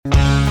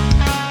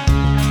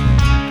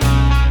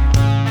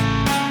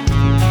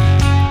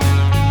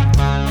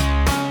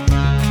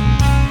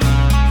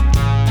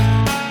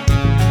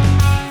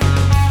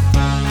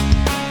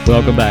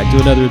Welcome back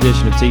to another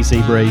edition of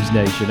TC Braves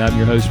Nation. I'm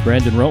your host,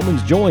 Brandon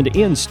Romans, joined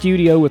in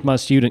studio with my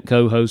student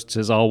co-hosts,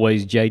 as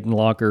always, Jayden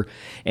Locker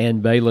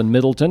and Baylon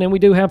Middleton. And we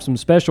do have some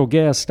special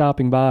guests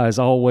stopping by, as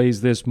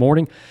always, this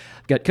morning.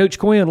 I've got Coach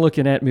Quinn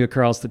looking at me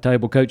across the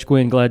table. Coach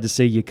Quinn, glad to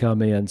see you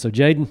come in. So,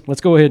 Jayden,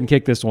 let's go ahead and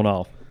kick this one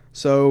off.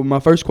 So my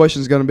first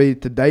question is going to be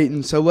to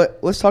Dayton. So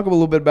let's talk a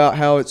little bit about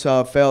how it's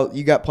felt.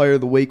 You got Player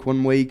of the Week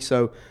 1 week,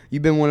 so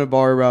you've been one of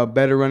our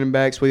better running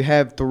backs. We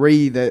have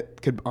 3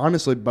 that could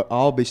honestly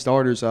all be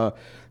starters.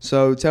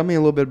 So tell me a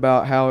little bit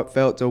about how it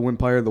felt to win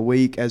Player of the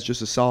Week as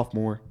just a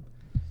sophomore.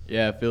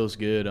 Yeah, it feels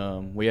good.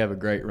 We have a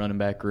great running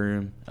back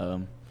room.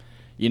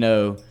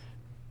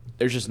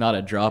 There's just not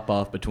a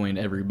drop-off between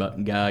every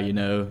guy.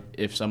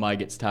 If somebody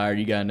gets tired,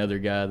 you got another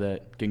guy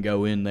that can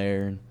go in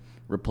there and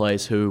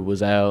replace who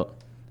was out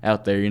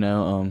there.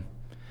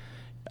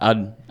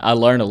 I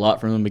learned a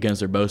lot from them because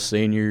they're both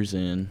seniors,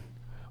 and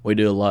we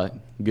do a lot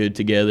good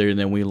together, and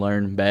then we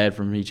learn bad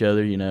from each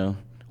other,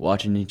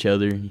 watching each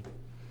other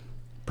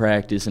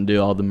practice and do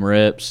all them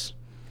reps.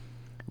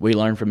 We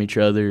learn from each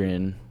other,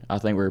 and I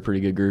think we're a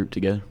pretty good group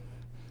together.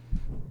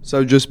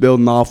 So just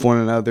building off one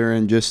another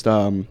and just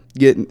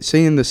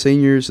seeing the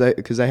seniors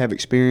because they have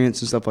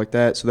experience and stuff like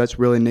that. So that's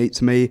really neat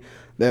to me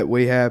that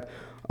we have.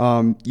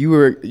 You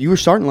were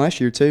starting last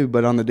year too,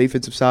 but on the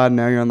defensive side,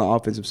 now you're on the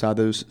offensive side.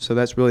 So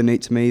that's really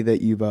neat to me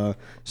that you've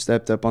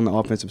stepped up on the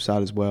offensive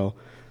side as well.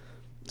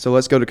 So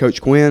let's go to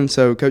Coach Quinn.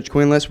 So Coach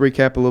Quinn, let's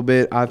recap a little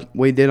bit.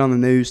 We did on the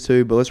news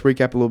too, but let's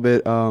recap a little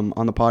bit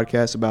on the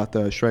podcast about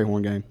the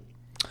Strayhorn game.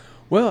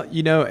 Well,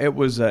 it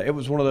was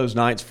one of those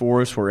nights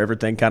for us where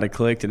everything kind of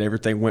clicked and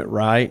everything went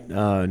right.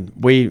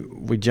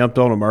 We jumped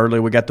on them early.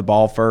 We got the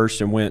ball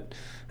first and went,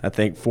 I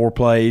think, 4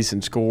 plays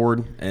and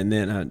scored. And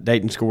then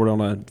Dayton scored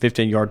on a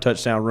 15-yard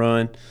touchdown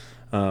run.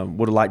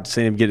 Would have liked to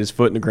see him get his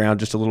foot in the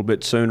ground just a little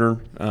bit sooner.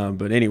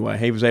 But anyway,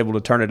 he was able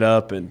to turn it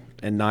up and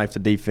knife the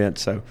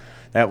defense. So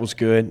that was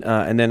good.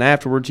 And then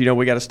afterwards,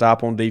 we got to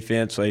stop on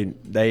defense.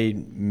 They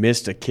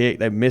missed a kick.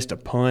 They missed a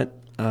punt.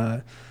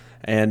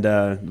 And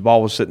the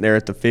ball was sitting there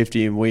at the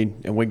 50, and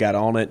we got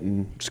on it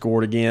and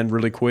scored again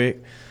really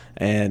quick.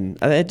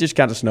 And it just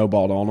kind of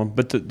snowballed on them.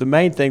 But the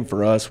main thing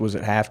for us was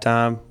at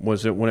halftime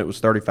was that when it was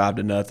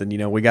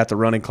 35-0, we got the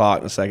running clock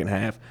in the second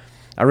half.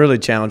 I really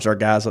challenged our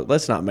guys,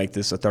 let's not make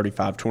this a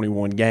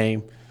 35-21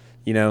 game.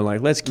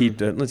 Let's keep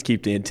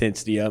the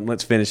intensity up and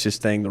let's finish this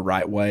thing the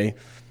right way.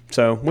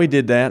 So we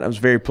did that. I was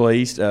very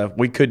pleased.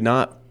 We could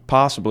not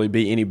possibly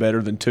be any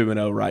better than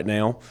 2-0 right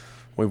now.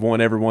 We've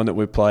won every one that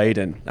we've played,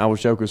 and I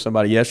was joking with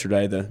somebody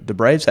yesterday. The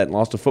Braves hadn't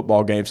lost a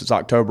football game since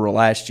October of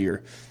last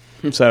year.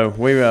 So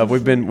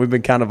we've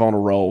been kind of on a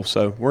roll.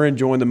 So we're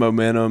enjoying the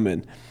momentum,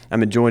 and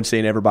I'm enjoying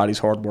seeing everybody's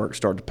hard work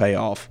start to pay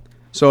off.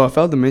 So I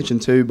failed to mention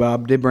too,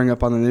 Bob did bring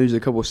up on the news a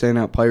couple of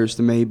standout players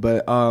to me,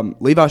 but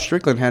Levi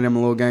Strickland had him a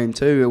little game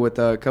too with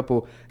a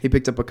couple. He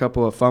picked up a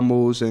couple of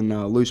fumbles and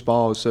loose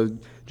balls. So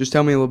just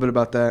tell me a little bit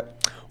about that.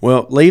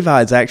 Well,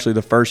 Levi is actually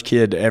the first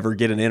kid to ever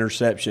get an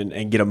interception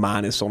and get a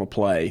minus on a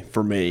play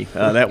for me.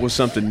 That was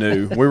something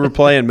new. We were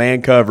playing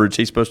man coverage.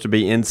 He's supposed to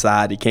be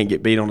inside. He can't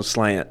get beat on a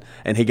slant,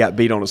 and he got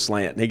beat on a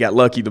slant. He got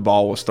lucky the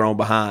ball was thrown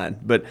behind,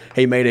 but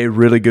he made a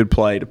really good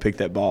play to pick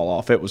that ball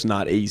off. It was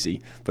not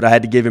easy, but I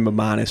had to give him a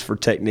minus for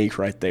technique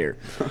right there.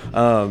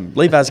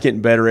 Levi's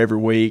getting better every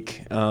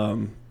week.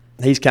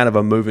 He's kind of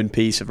a moving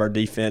piece of our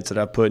defense that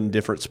I put in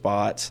different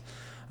spots.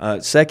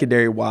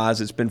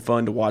 Secondary-wise, it's been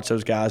fun to watch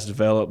those guys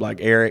develop.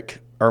 Like Eric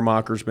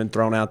Ermacher's been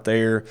thrown out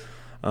there,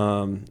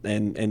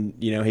 and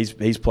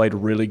he's played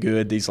really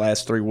good these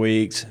last 3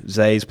 weeks.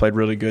 Zay's played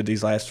really good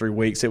these last 3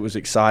 weeks. It was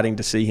exciting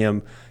to see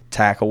him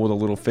tackle with a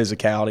little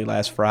physicality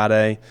last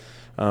Friday.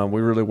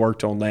 We really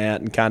worked on that,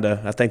 and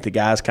I think the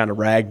guys kind of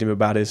ragged him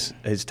about his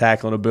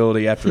tackling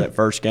ability after that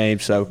first game.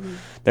 So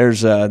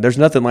there's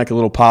nothing like a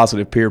little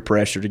positive peer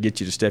pressure to get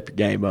you to step your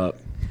game up.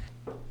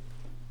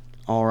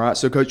 All right,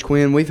 so Coach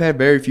Quinn, we've had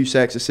very few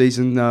sacks this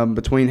season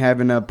between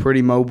having a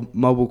pretty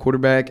mobile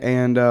quarterback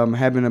and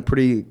having a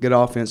pretty good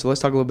offense. So let's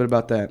talk a little bit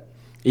about that.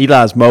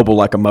 Eli's mobile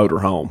like a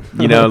motorhome.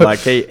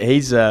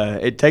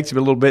 It takes him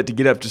a little bit to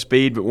get up to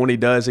speed, but when he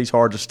does, he's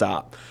hard to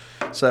stop.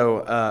 So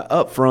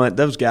up front,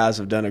 those guys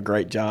have done a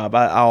great job.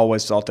 I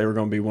always thought they were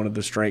going to be one of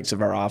the strengths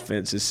of our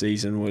offense this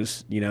season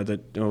was,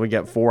 that we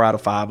got 4 out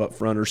of 5 up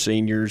front are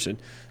seniors, and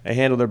they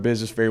handle their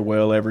business very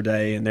well every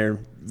day, and they're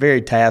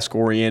very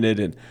task-oriented,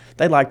 and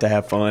they like to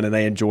have fun, and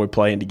they enjoy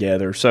playing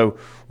together. So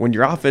when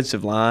your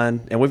offensive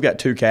line, and we've got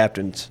 2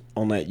 captains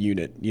on that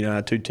unit,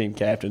 2 team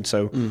captains.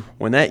 So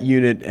when that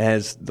unit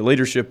has the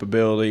leadership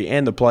ability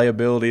and the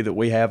playability that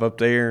we have up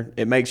there,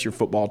 it makes your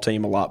football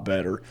team a lot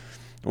better.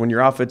 When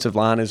your offensive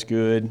line is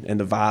good and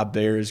the vibe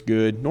there is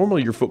good,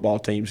 normally your football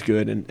team's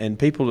good, and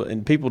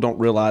people don't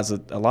realize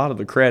that a lot of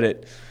the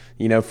credit,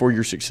 for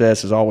your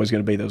success is always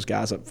going to be those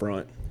guys up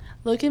front.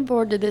 Looking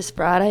forward to this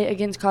Friday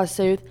against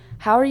Kossuth.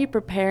 How are you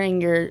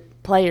preparing your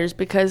players,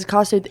 because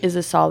Kossuth is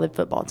a solid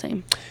football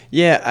team?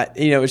 Yeah,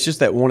 it's just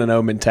that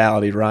 1-0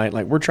 mentality, right?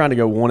 Like, we're trying to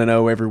go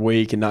 1-0 every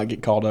week and not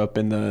get caught up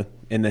in the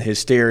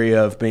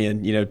hysteria of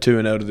being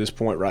 2-0 to this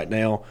point right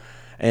now.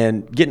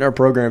 and getting our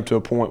program to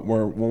a point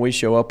where when we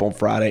show up on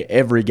Friday,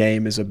 every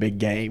game is a big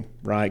game,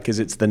 right? Because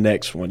it's the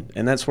next one,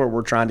 and that's where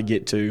we're trying to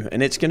get to.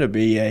 And it's going to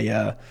be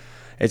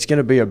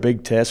a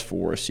big test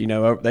for us. You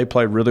know, they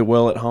play really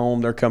well at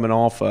home. They're coming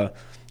off a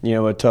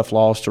tough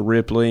loss to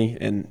Ripley,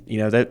 and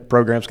that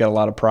program's got a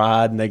lot of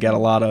pride, and they got a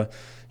lot of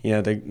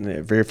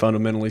they're very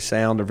fundamentally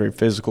sound. They're very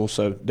physical,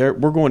 so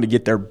we're going to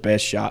get their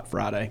best shot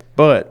Friday.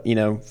 But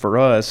for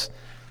us,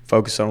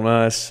 focus on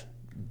us.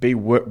 Be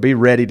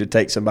ready to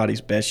take somebody's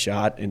best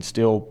shot and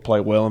still play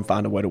well and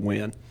find a way to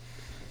win.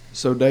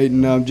 So,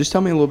 Jayden, just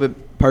tell me a little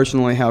bit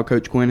personally how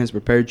Coach Quinn has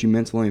prepared you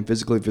mentally and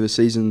physically for the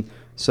season.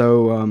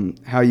 So,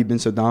 how you've been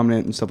so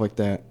dominant and stuff like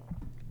that.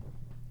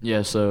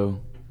 Yeah,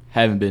 so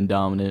haven't been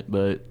dominant,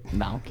 but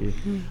no, I'm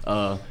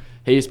kidding.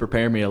 He's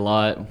prepared me a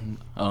lot.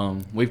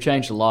 We've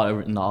changed a lot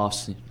over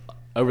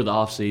the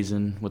off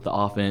season with the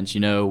offense.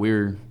 We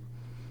were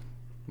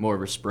more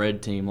of a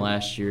spread team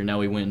last year. Now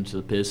we went into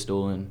the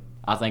pistol, and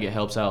I think it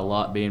helps out a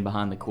lot being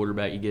behind the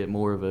quarterback. You get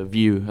more of a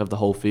view of the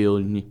whole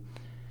field, and you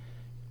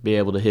be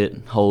able to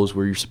hit holes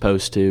where you're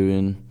supposed to.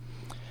 And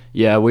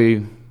yeah,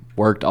 we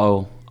worked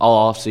all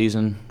off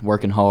season,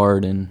 working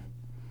hard and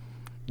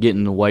getting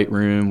in the weight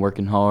room,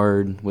 working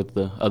hard with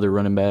the other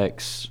running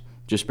backs,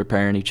 just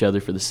preparing each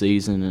other for the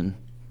season and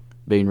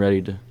being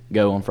ready to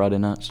go on Friday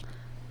nights.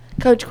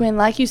 Coach Quinn,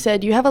 like you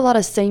said, you have a lot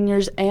of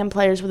seniors and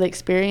players with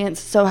experience.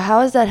 So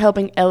how is that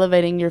helping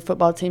elevating your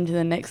football team to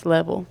the next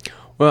level?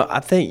 Well,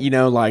 I think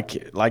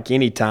like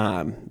any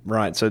time,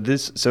 right? So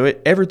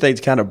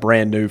everything's kind of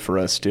brand new for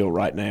us still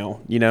right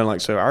now.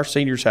 So our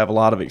seniors have a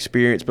lot of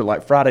experience, but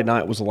like Friday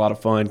night was a lot of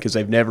fun because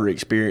they've never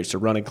experienced a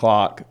running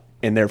clock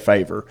in their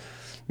favor.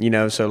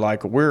 So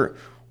like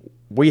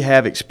we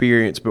have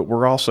experience, but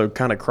we're also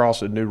kind of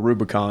crossing new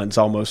Rubicons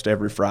almost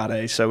every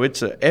Friday. So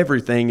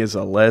everything is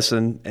a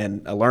lesson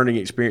and a learning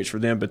experience for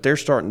them. But they're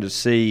starting to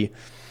see,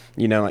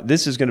 like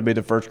this is going to be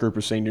the first group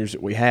of seniors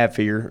that we have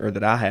here, or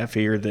that I have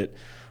here, that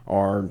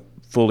are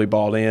fully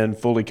bought in,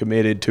 fully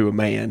committed to a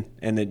man,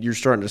 and that you're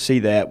starting to see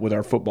that with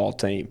our football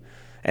team.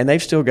 And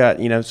they've still got,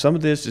 some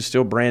of this is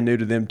still brand new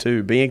to them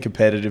too, being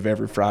competitive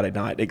every Friday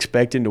night,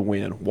 expecting to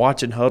win,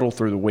 watching huddle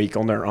through the week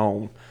on their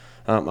own.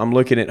 I'm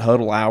looking at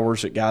huddle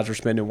hours that guys are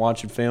spending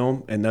watching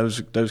film, and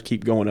those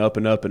keep going up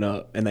and up and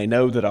up. And they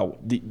know that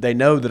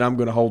I'm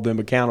going to hold them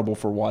accountable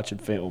for watching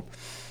film.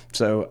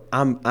 So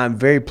I'm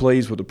very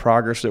pleased with the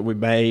progress that we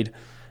made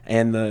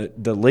and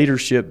the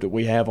leadership that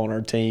we have on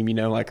our team.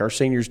 Like our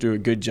seniors do a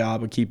good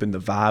job of keeping the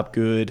vibe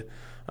good.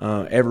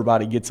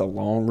 Everybody gets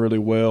along really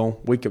well.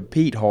 We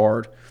compete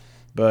hard,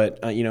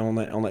 but on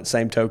that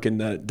same token,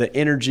 the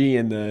energy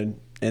and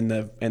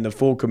the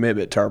full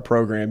commitment to our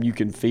program you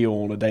can feel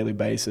on a daily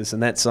basis.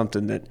 And that's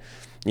something that,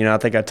 I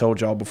think I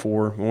told y'all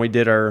before when we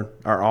did our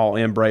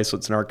all-in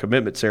bracelets and our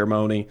commitment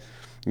ceremony,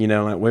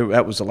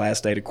 that was the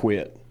last day to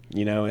quit,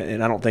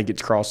 and I don't think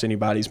it's crossed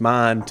anybody's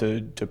mind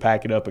to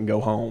pack it up and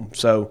go home.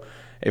 So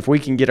if we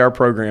can get our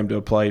program to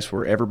a place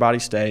where everybody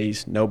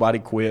stays, nobody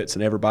quits,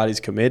 and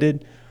everybody's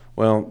committed,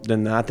 well,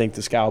 then I think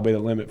the sky will be the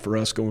limit for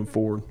us going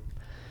forward.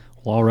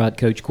 Well, all right,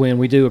 Coach Quinn,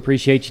 we do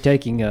appreciate you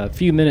taking a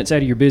few minutes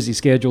out of your busy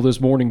schedule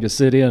this morning to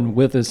sit in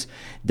with us.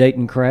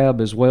 Dayton Crabb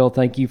as well,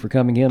 thank you for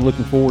coming in.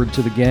 Looking forward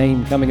to the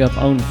game coming up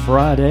on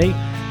Friday.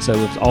 So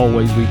as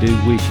always, we do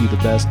wish you the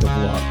best of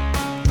luck.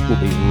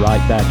 We'll be right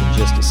back in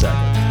just a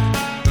second.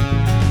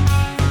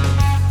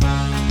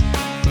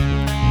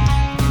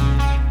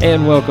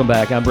 And welcome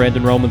back. I'm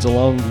Brandon Romans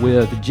along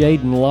with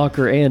Jayden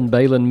Locker and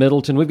Baylon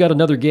Middleton. We've got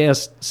another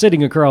guest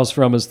sitting across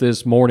from us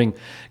this morning,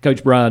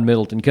 Coach Brian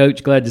Middleton.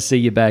 Coach, glad to see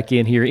you back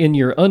in here in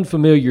your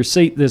unfamiliar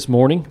seat this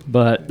morning,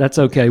 but that's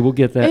okay. We'll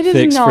get that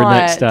fixed for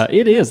next time.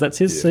 It is. That's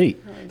his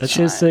seat. That's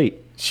his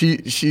seat.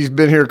 She's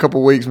been here a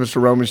couple of weeks,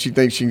 Mr. Romans. She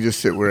thinks she can just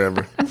sit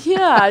wherever.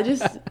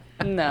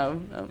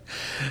 No.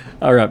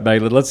 All right,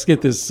 Baylon, let's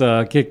get this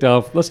kicked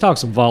off. Let's talk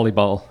some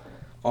volleyball.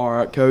 All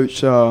right, Coach.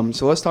 So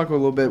let's talk a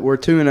little bit. We're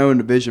 2-0 in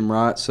division,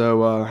 right?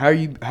 So how are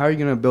you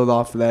going to build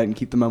off of that and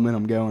keep the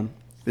momentum going?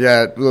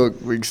 Yeah, look,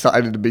 we're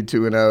excited to be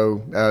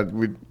 2-0.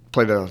 We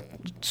played a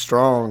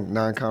strong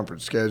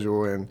non-conference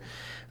schedule and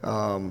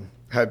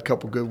had a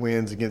couple good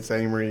wins against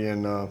Amory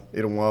and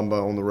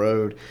Itawamba on the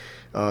road.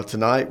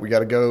 Tonight we got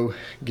to go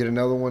get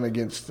another one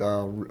against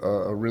a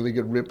really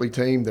good Ripley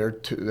team. They're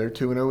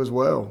 2-0 as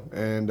well,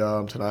 and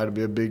tonight will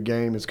be a big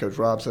game, as Coach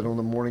Rob said on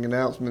the morning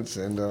announcements,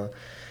 and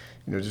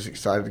just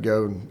excited to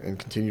go and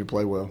continue to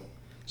play well.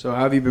 So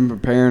how have you been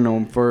preparing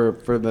them for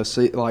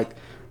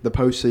the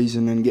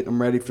postseason and getting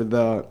them ready for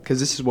because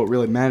this is what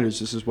really matters.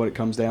 This is what it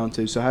comes down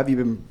to. So how have you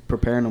been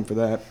preparing them for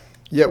that?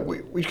 Yeah,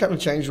 we kind of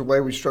changed the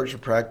way we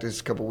structured practice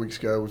a couple of weeks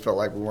ago. We felt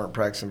like we weren't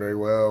practicing very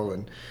well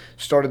and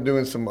started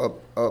doing some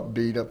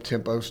upbeat,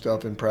 up-tempo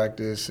stuff in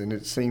practice, and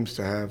it seems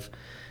to have,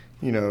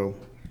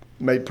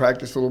 made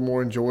practice a little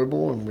more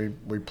enjoyable, and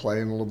we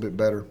play in a little bit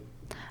better.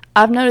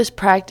 I've noticed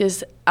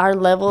practice, our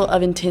level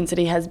of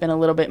intensity has been a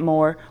little bit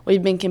more.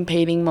 We've been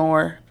competing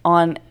more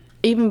on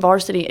even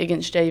varsity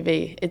against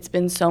JV. It's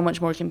been so much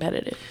more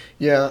competitive.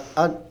 Yeah,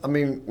 I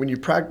mean, when you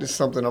practice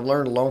something, I've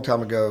learned a long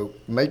time ago,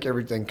 make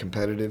everything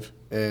competitive.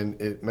 and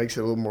it makes it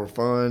a little more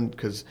fun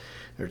because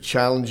they're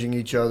challenging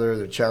each other,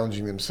 they're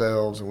challenging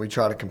themselves, and we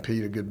try to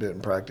compete a good bit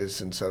in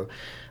practice. And so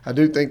I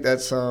do think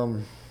that's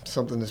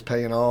something that's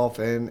paying off,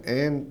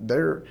 and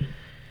they're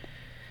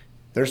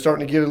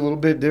starting to get a little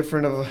bit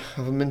different of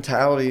a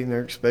mentality, and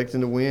they're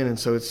expecting to win. And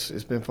so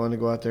it's been fun to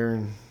go out there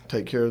and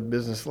take care of the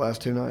business the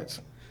last 2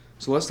 nights.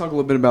 So let's talk a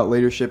little bit about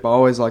leadership. I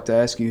always like to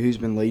ask you who's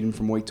been leading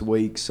from week to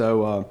week.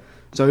 So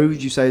who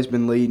would you say has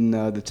been leading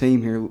the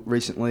team here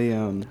recently,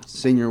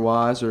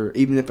 senior-wise, or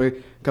even if a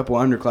couple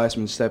of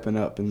underclassmen stepping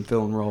up and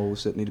filling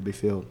roles that need to be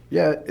filled?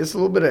 Yeah, it's a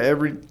little bit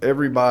of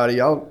everybody.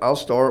 I'll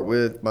start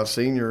with my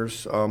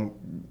seniors.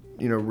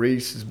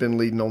 Reese has been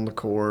leading on the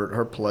court.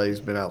 Her play's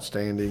been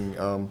outstanding.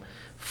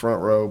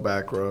 Front row,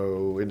 back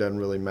row, it doesn't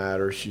really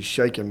matter. She's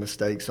shaking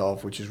mistakes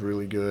off, which is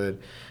really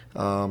good.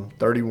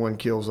 31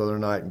 kills the other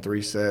night in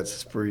 3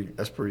 sets.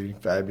 That's pretty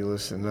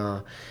fabulous.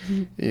 And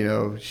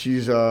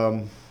she's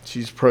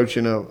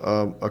approaching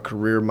a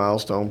career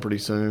milestone pretty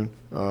soon,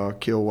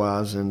 kill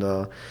wise, and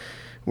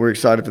we're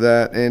excited for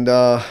that. And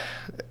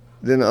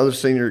then the other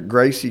senior,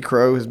 Gracie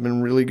Crow, has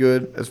been really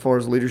good as far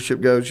as leadership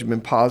goes. She's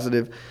been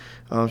positive.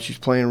 She's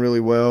playing really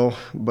well,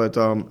 but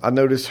I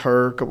noticed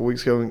her a couple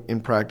weeks ago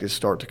in practice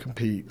start to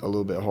compete a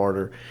little bit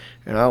harder,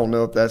 and I don't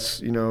know if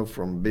that's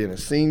from being a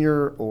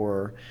senior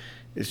or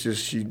it's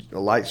just a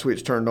light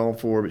switch turned on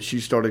for her, but she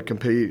started to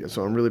compete,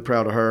 so I'm really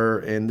proud of her.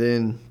 And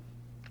then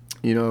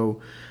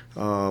Baylon's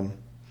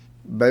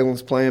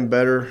playing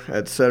better.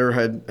 At setter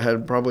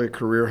had probably a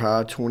career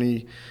high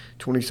 20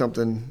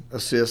 something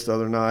assists the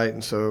other night,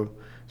 and so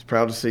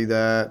proud to see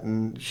that,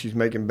 and she's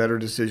making better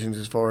decisions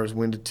as far as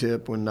when to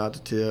tip, when not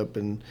to tip,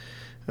 and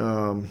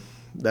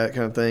that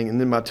kind of thing.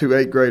 And then my 2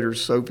 8th graders,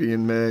 Sophie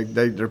and Meg,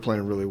 they're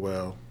playing really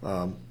well.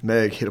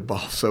 Meg hit a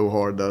ball so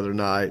hard the other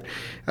night.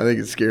 I think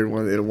it scared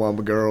one of the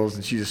Itawamba girls,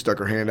 and she just stuck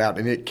her hand out,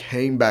 and it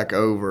came back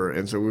over.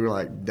 And so we were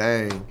like,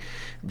 dang.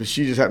 But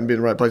she just happened to be in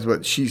the right place.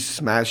 But she's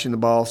smashing the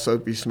ball.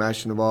 Sophie's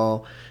smashing the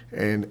ball.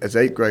 And as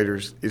 8th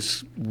graders,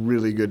 it's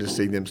really good to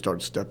see them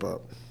start to step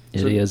up.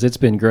 It is. It's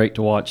been great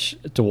to watch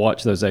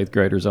those 8th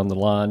graders on the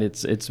line.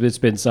 It's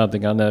been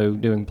something I know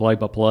doing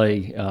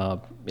play-by-play.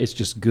 It's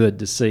just good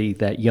to see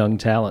that young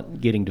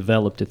talent getting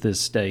developed at this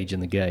stage in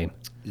the game.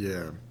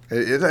 Yeah,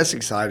 that's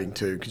exciting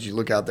too, because you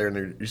look out there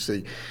and you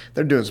see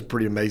they're doing some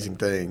pretty amazing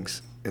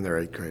things in their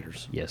 8th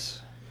graders.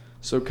 Yes.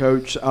 So,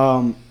 Coach,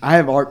 I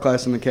have art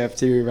class in the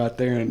cafeteria right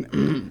there,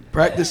 and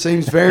practice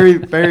seems very,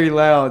 very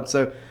loud.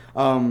 So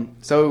I'm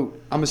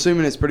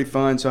assuming it's pretty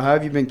fun. So how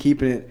have you been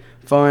keeping it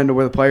fun to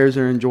where the players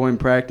are enjoying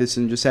practice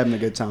and just having a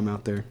good time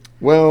out there?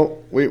 Well,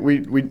 we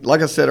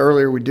like I said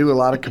earlier, we do a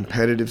lot of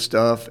competitive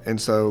stuff, and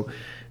so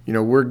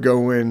we're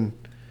going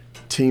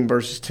team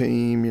versus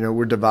team.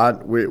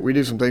 We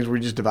do some things where we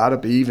just divide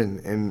up even,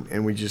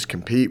 and we just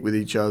compete with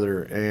each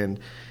other. And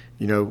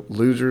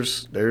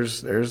losers,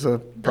 there's a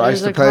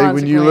price to pay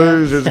when you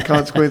lose. There's a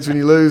consequence when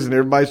you lose, and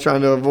everybody's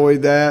trying to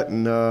avoid that.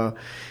 And I'm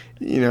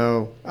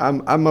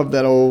of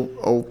that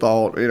old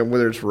thought,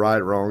 whether it's right,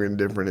 wrong,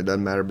 indifferent, it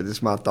doesn't matter, but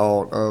it's my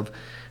thought of,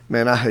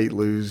 man, I hate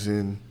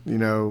losing,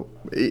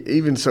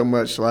 even so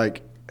much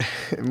like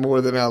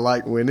more than I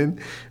like winning.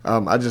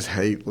 I just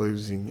hate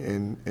losing,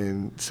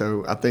 and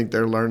so I think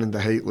they're learning to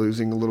hate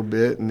losing a little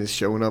bit, and it's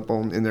showing up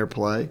in their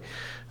play.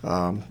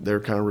 They're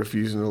kind of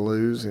refusing to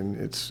lose, and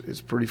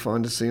it's pretty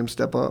fun to see them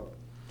step up.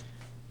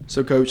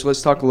 So, Coach,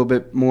 let's talk a little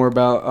bit more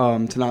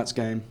about tonight's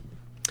game.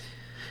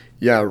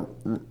 Yeah,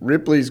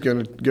 Ripley's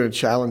going to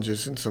challenge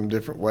us in some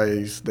different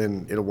ways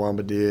than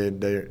Itawamba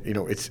did.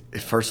 It's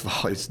first of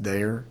all, it's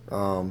there,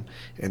 and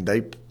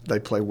they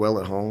play well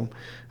at home.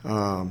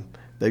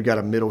 They've got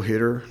a middle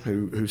hitter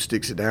who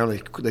sticks it down.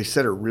 They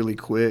set her really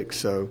quick,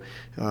 so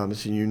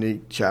it's a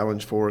unique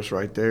challenge for us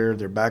right there.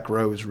 Their back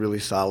row is really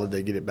solid.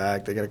 They get it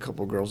back. They got a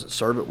couple of girls that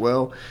serve it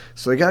well,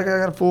 so they got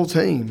a full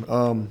team.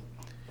 I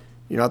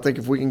think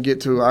if we can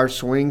get to our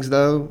swings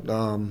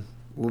though,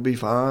 we'll be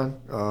fine.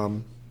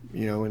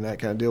 And that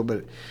kind of deal.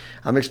 But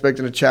I'm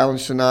expecting a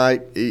challenge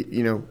tonight,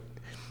 and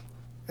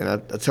I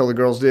tell the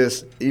girls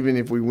this, even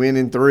if we win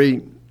in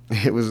 3,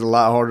 it was a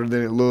lot harder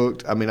than it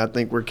looked. I mean, I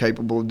think we're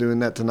capable of doing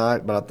that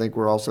tonight, but I think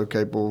we're also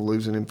capable of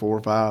losing in 4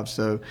 or 5.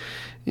 So,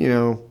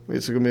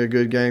 it's going to be a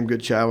good game,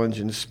 good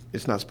challenge, and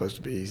it's not supposed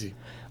to be easy.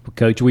 Well,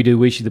 Coach, we do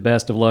wish you the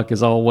best of luck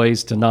as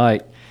always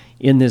tonight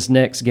in this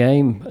next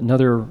game,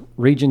 another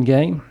region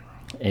game.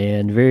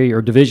 And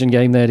division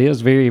game, that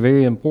is, very,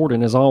 very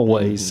important as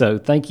always. Mm-hmm. So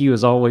thank you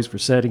as always for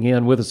setting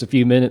in with us a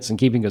few minutes and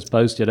keeping us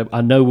posted.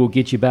 I know we'll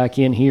get you back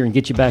in here and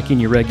get you back in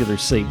your regular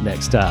seat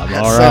next time.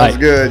 All right. Sounds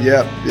good.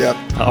 Yep.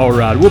 All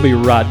right. We'll be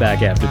right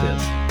back after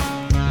this.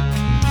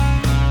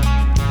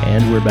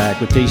 And we're back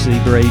with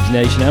TC Braves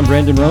Nation. I'm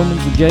Brandon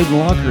Romans with Jayden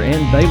Locker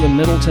and Baylon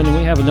Middleton, and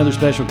we have another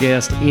special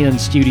guest in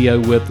studio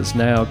with us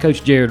now,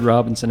 Coach Jarrad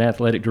Robinson,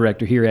 Athletic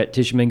Director here at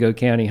Tishomingo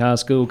County High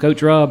School.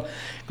 Coach Rob,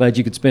 glad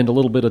you could spend a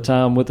little bit of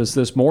time with us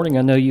this morning.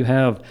 I know you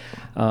have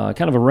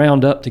kind of a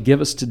roundup to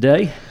give us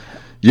today.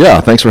 Yeah,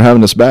 thanks for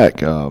having us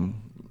back.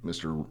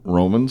 Mr.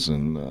 Romans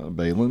and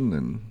Baylon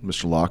and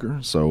Mr. Locker.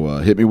 So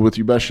hit me with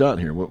your best shot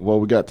here. What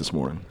we got this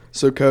morning?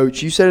 So,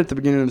 Coach, you said at the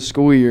beginning of the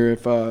school year,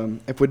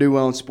 if we do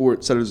well in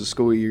sports, so does the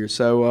school year.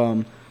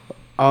 So,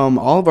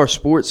 all of our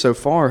sports so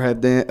far have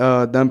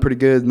done pretty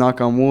good,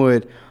 knock on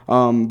wood.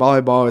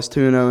 Volleyball is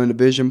 2-0 in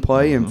division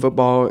play, and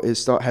football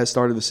has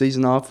started the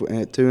season off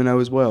at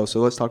 2-0 as well. So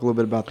let's talk a little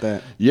bit about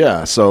that.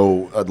 Yeah,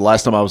 so the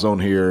last time I was on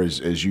here,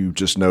 as you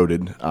just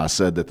noted, I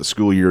said that the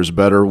school year is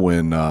better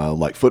when,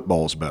 like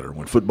football is better.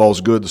 When football's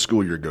good, the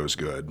school year goes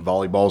good.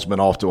 Volleyball's been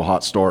off to a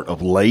hot start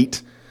of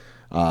late.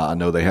 I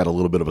know they had a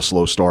little bit of a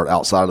slow start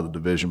outside of the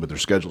division, but their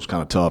schedule's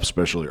kind of tough,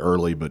 especially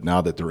early. But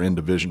now that they're in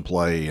division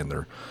play and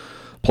they're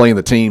playing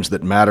the teams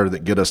that matter,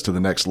 that get us to the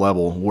next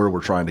level where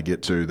we're trying to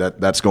get to,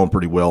 that's going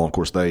pretty well. Of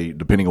course, they,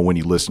 depending on when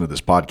you listen to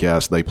this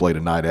podcast, they play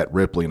tonight at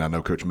Ripley, and I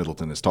know Coach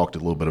Middleton has talked a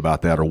little bit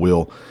about that, or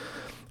will.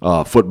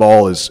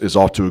 Football is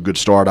off to a good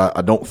start.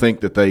 I don't think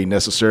that they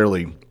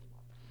necessarily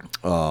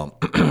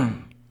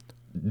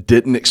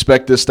didn't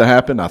expect this to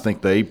happen. I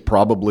think they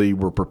probably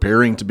were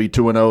preparing to be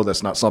 2-0.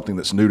 That's not something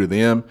that's new to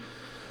them.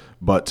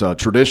 But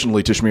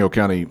traditionally, Tishomingo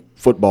County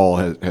football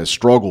has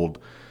struggled.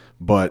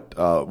 But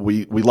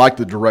we like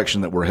the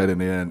direction that we're heading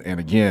in. And,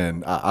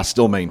 again, I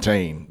still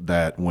maintain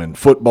that when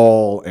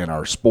football and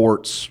our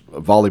sports,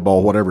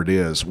 volleyball, whatever it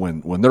is,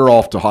 when they're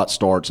off to hot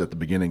starts at the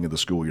beginning of the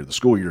school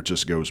year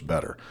just goes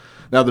better.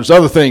 Now, there's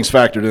other things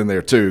factored in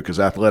there, too, because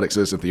athletics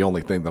isn't the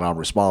only thing that I'm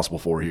responsible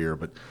for here.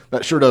 But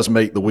that sure does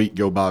make the week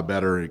go by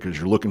better because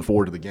you're looking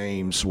forward to the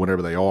games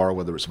whenever they are,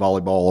 whether it's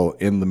volleyball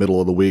in the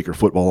middle of the week or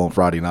football on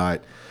Friday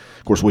night.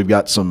 Of course, we've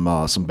got some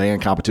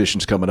band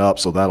competitions coming up,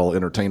 so that'll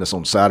entertain us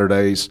on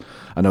Saturdays.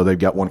 I know they've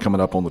got one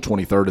coming up on the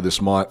 23rd of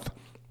this month.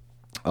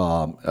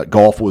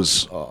 Golf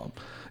was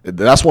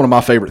that's one of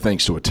my favorite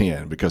things to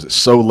attend because it's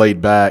so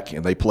laid back,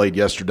 and they played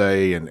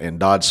yesterday and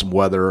dodged some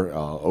weather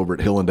over at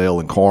Hillendale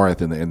and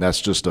Corinth, and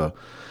that's just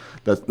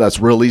that's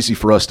real easy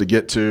for us to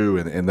get to,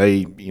 and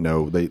they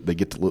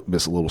get to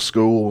miss a little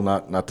school,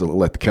 not to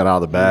let the cat out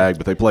of the bag,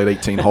 but they played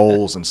 18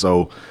 holes, and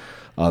so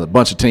a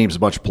bunch of teams, a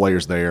bunch of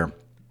players there.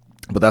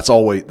 But that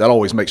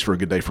always makes for a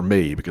good day for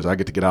me because I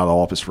get to get out of the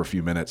office for a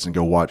few minutes and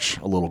go watch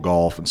a little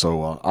golf. And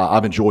so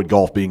I've enjoyed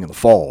golf being in the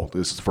fall.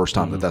 This is the first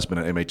time that's been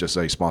an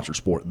MHSA-sponsored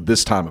sport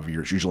this time of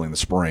year. It's usually in the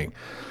spring.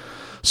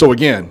 So,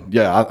 again,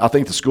 yeah, I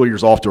think the school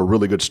year's off to a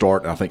really good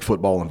start. And I think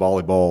football and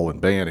volleyball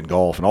and band and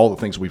golf and all the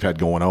things we've had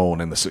going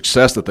on and the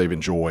success that they've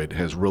enjoyed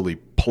has really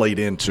played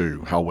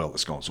into how well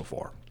it's gone so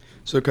far.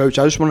 So, Coach,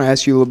 I just want to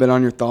ask you a little bit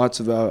on your thoughts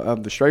of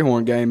the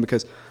Strayhorn game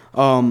because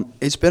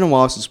it's been a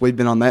while since we've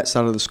been on that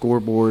side of the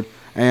scoreboard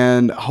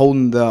and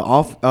holding the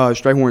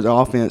Strayhorn's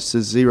offense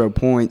to 0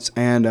 points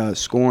and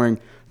scoring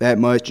that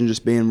much and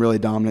just being really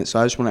dominant. So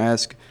I just want to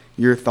ask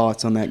your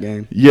thoughts on that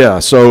game. Yeah,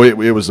 so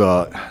it was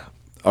all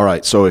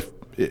right. So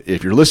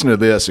if you're listening to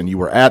this and you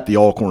were at the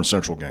Alcorn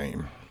Central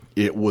game,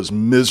 it was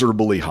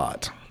miserably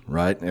hot,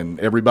 right? And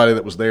everybody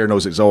that was there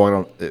knows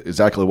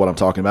exactly what I'm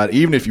talking about.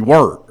 Even if you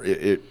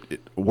weren't,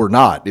 we're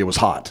not. It was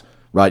hot,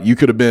 right? You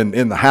could have been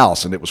in the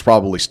house, and it was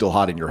probably still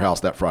hot in your house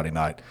that Friday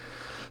night.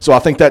 So I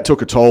think that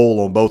took a toll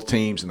on both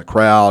teams and the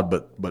crowd.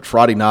 But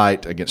Friday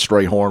night against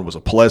Strayhorn was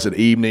a pleasant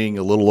evening,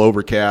 a little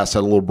overcast,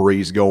 had a little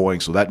breeze going,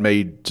 so that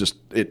made just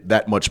it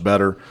that much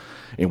better.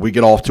 And we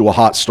get off to a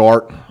hot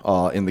start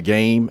in the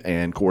game.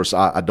 And, of course,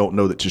 I don't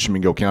know that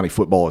Tishomingo County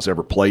football has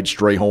ever played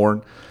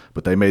Strayhorn,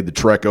 but they made the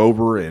trek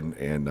over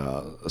and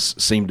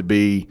seemed to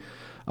be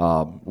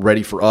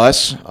ready for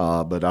us.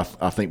 But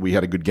I think we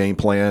had a good game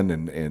plan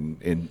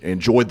and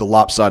enjoyed the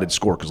lopsided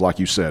score because, like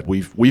you said,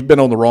 we've been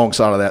on the wrong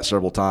side of that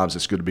several times.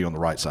 It's good to be on the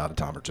right side a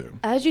time or two.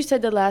 As you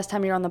said the last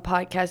time you were on the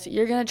podcast,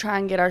 you're going to try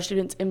and get our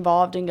students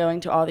involved in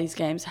going to all these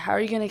games. How are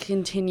you going to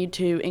continue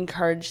to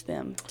encourage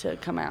them to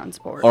come out and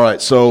support? All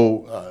right,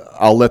 so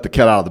I'll let the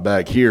cat out of the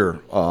bag here.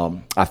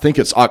 I think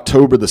it's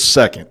October the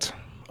 2nd.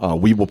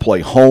 We will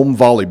play home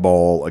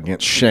volleyball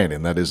against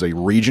Shannon. That is a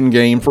region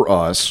game for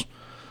us.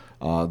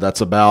 That's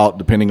about,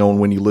 depending on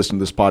when you listen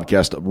to this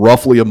podcast,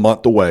 roughly a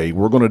month away.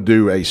 We're going to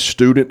do a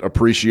student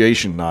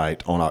appreciation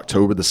night on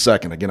October the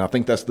 2nd. Again, I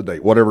think that's the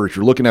date. Whatever, if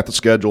you're looking at the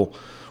schedule,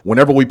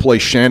 whenever we play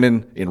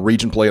Shannon in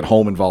region play at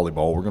home in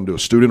volleyball, we're going to do a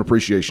student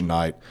appreciation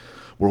night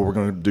where we're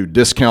going to do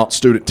discount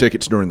student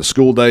tickets during the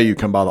school day. You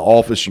come by the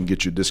office, you can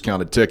get you a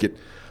discounted ticket.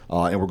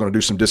 And we're going to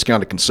do some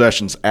discounted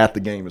concessions at the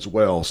game as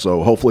well.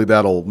 So hopefully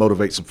that'll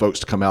motivate some folks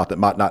to come out that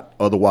might not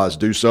otherwise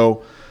do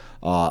so.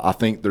 I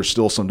think there's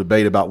still some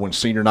debate about when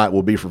senior night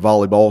will be for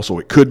volleyball, so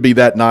it could be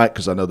that night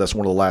because I know that's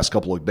one of the last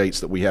couple of dates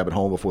that we have at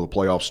home before the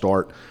playoffs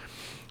start.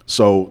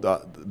 So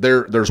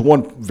there's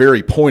one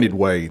very pointed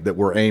way that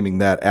we're aiming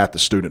that at the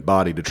student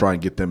body to try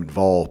and get them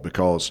involved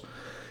because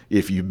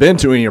if you've been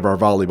to any of our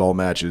volleyball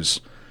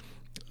matches,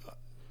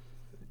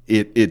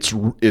 it's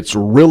a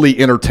really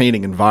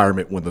entertaining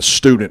environment when the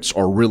students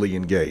are really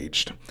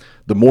engaged.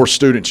 The more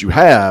students you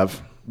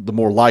have, the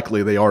more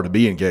likely they are to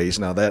be engaged.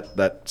 Now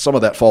that some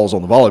of that falls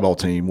on the volleyball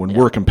team. When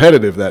we're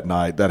competitive that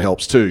night, that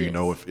helps too. Yes. You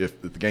know,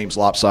 if the game's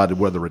lopsided,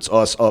 whether it's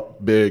us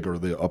up big or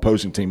the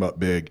opposing team up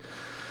big,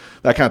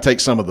 that kind of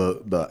takes some of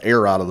the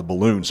air out of the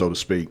balloon, so to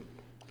speak.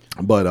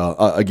 But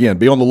again,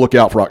 be on the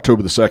lookout for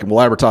October the 2nd.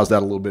 We'll advertise that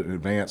a little bit in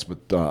advance, but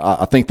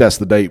I think that's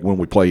the date when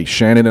we play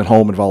Shannon at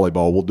home in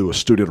volleyball. We'll do a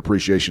student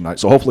appreciation night.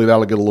 So hopefully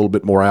that'll get a little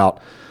bit more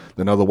out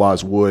than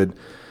otherwise would.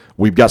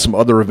 We've got some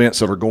other events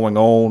that are going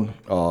on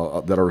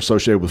that are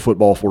associated with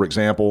football, for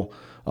example.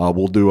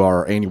 We'll do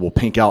our annual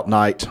Pink Out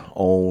Night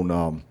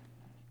on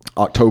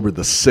October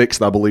the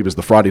 6th, I believe, is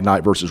the Friday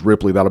night versus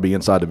Ripley. That'll be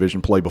inside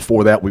division play.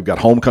 Before that, we've got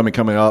homecoming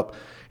coming up,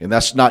 and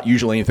that's not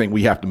usually anything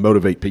we have to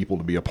motivate people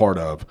to be a part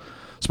of,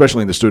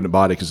 especially in the student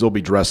body, because there'll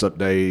be dress-up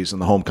days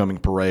and the homecoming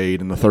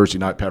parade and the Thursday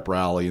night pep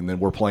rally, and then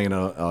we're playing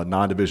a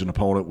non-division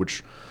opponent,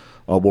 which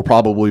will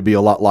probably be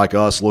a lot like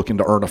us, looking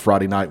to earn a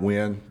Friday night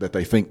win that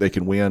they think they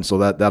can win. So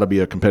that'll be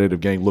a competitive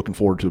game. Looking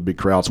forward to a big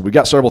crowd. So we've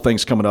got several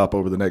things coming up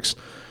over the next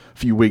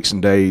few weeks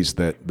and days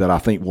that I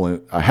think will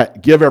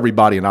give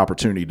everybody an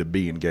opportunity to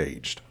be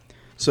engaged.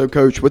 So,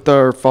 Coach, with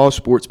our fall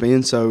sports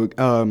being so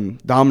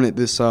dominant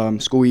this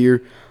school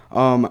year,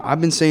 I've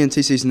been seeing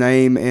TC's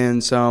name in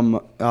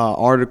some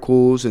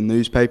articles and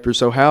newspapers.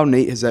 So how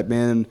neat has that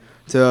been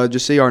to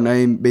just see our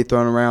name be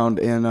thrown around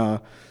and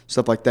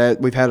stuff like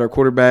that? We've had our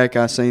quarterback.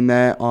 I've seen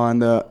that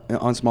on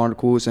some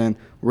articles, and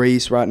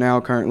Reese right now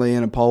currently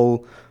in a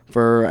poll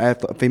for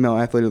Female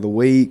Athlete of the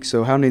Week.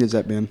 So how neat has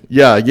that been?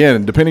 Yeah,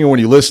 again, depending on when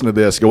you listen to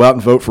this, go out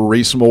and vote for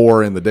Reese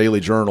Moore in the Daily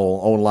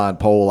Journal online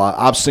poll.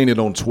 I've seen it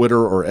on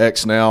Twitter or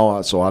X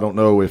now, so I don't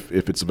know if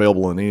it's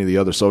available on any of the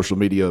other social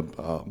media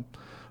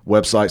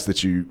websites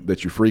that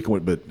you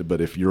frequent,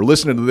 but if you're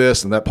listening to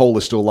this and that poll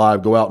is still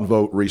live, go out and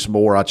vote Reese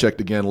Moore. I checked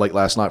again late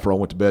last night before I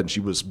went to bed, and she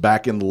was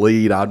back in the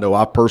lead. I know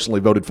I personally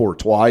voted for her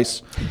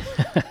twice.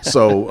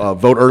 So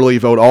vote early,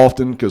 vote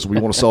often, because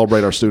we want to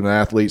celebrate our student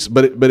athletes.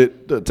 But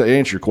to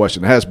answer your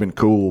question, it has been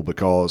cool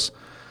because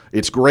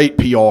it's great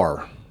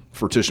PR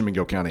for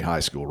Tishomingo County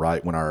High School,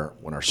 right? When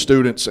our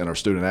students and our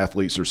student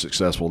athletes are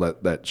successful,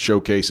 that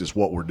showcases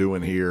what we're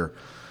doing here,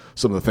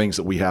 some of the things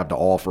that we have to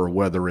offer,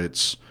 whether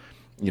it's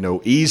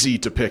easy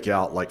to pick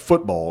out like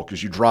football,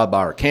 because you drive by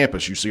our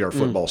campus, you see our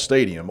football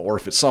stadium, or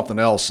if it's something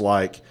else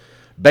like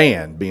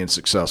band being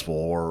successful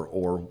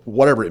or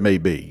whatever it may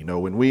be,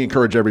 and we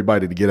encourage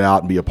everybody to get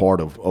out and be a part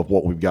of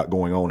what we've got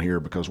going on here,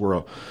 because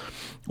we're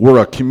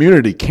a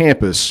community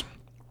campus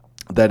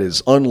that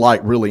is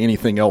unlike really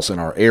anything else in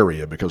our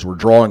area, because we're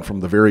drawing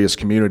from the various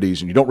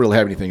communities, and you don't really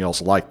have anything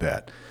else like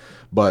that.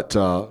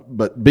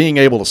 But being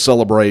able to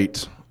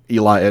celebrate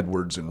Eli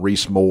Edwards and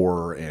Reese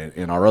Moore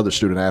and our other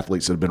student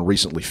athletes that have been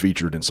recently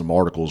featured in some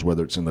articles,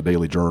 whether it's in the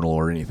Daily Journal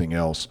or anything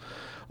else,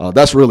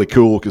 that's really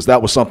cool, because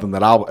that was something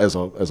that I, as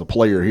a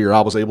player here,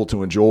 I was able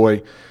to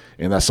enjoy,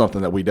 and that's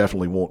something that we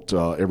definitely want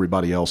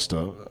everybody else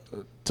to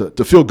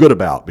feel good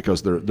about,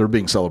 because they're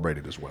being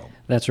celebrated as well.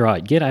 That's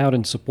right. Get out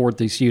and support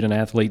these student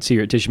athletes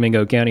here at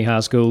Tishomingo County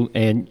High School,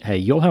 and hey,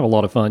 you'll have a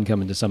lot of fun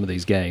coming to some of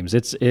these games.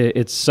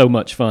 It's so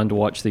much fun to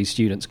watch these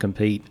students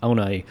compete on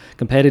a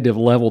competitive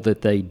level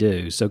that they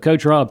do. So,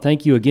 Coach Rob,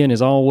 thank you again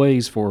as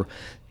always for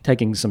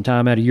taking some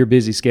time out of your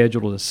busy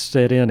schedule to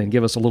sit in and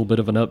give us a little bit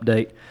of an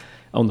update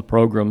on the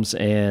programs,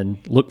 and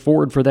look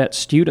forward for that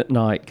student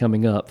night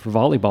coming up for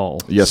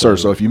volleyball. Yes, sir.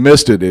 So if you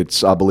missed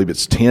it, I believe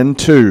it's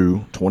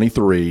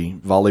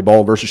 10-2-23,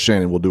 volleyball versus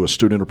Shannon. We'll do a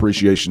student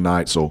appreciation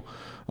night, so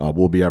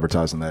we'll be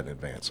advertising that in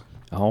advance.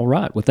 All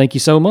right. Well, thank you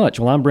so much.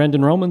 Well, I'm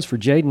Brandon Romans for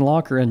Jayden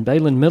Locker and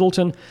Baylon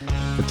Middleton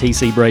for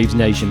TC Braves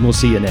Nation. We'll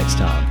see you next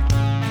time.